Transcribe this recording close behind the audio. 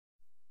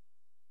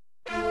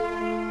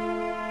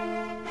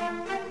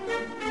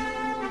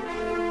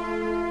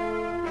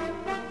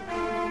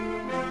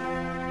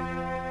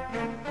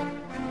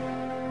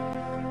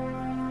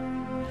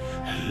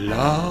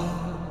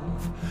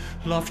Love,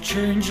 love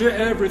changes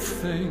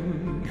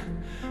everything,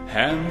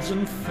 hands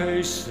and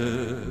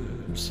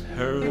faces,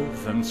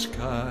 earth and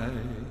sky.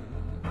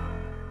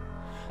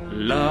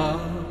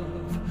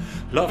 Love,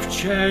 love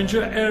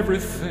changes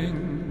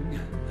everything,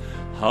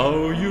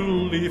 how you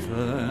live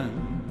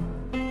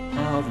and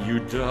how you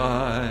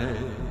die.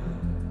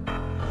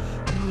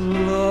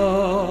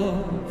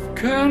 Love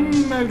can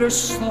make the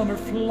summer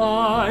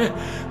fly,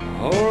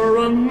 or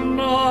a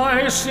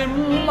night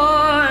seem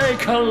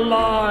like a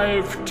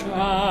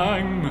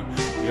lifetime.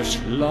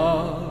 Yes,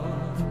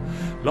 love,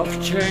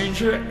 love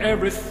changes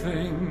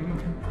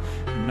everything.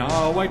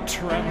 Now I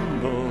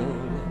tremble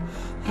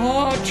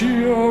at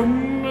your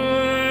name.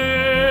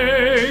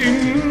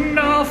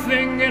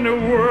 Nothing in the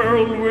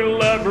world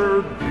will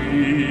ever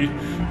be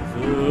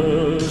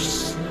the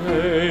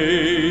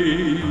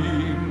same.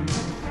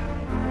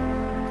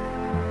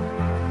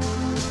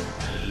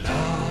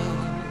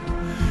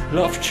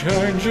 Love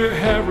changes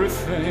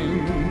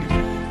everything.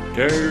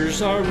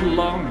 Days are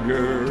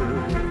longer,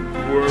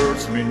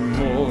 words mean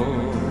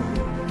more.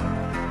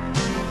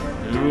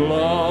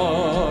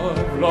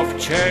 Love, love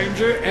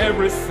changes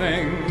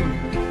everything.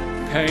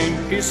 Pain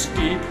is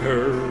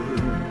deeper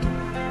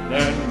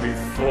than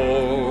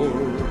before.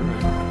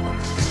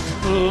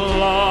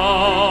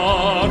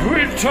 Lord,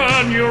 we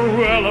turn your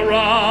will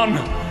around,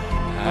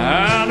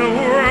 and the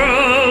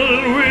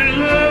world will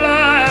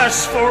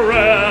last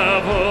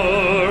forever.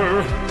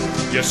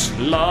 Yes,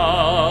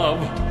 love,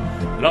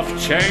 love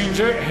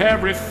changes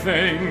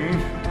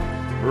everything,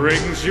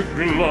 brings you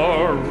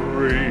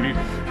glory,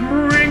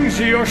 brings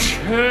you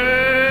shame.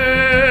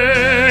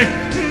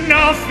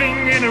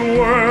 Nothing in the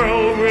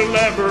world will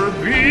ever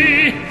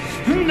be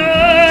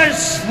the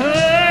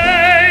same.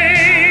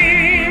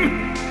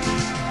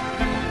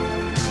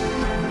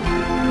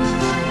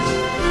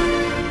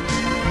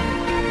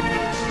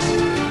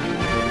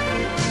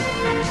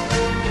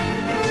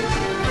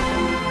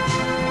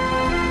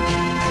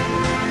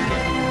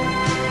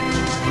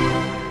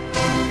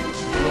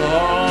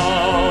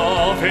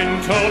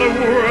 Into the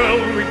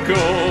world we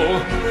go,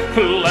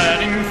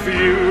 planning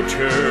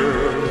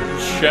future,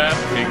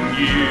 shaping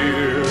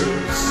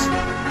years.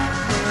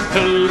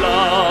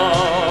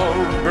 Love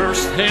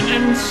bursts in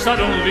and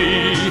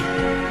suddenly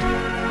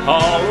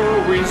our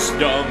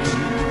wisdom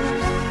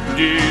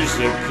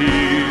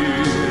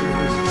disappears.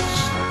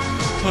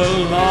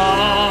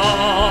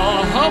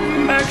 Love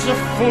makes a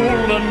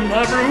fool of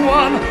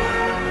everyone.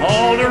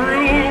 All the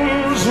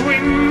rules we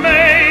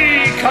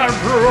make are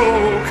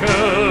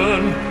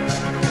broken.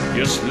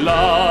 Yes,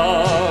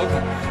 love,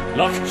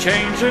 love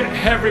changes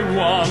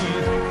everyone.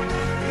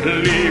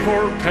 Live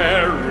or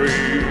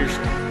perish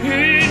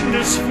in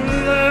this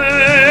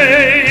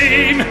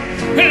flame.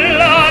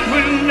 Love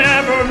will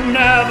never,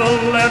 never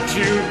let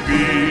you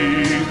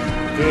be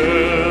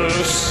the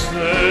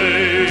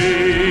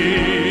same.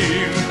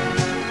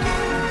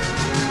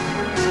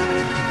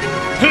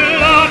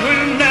 Love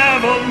will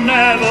never,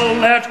 never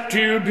let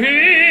you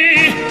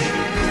be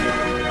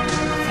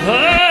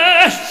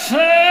the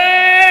same.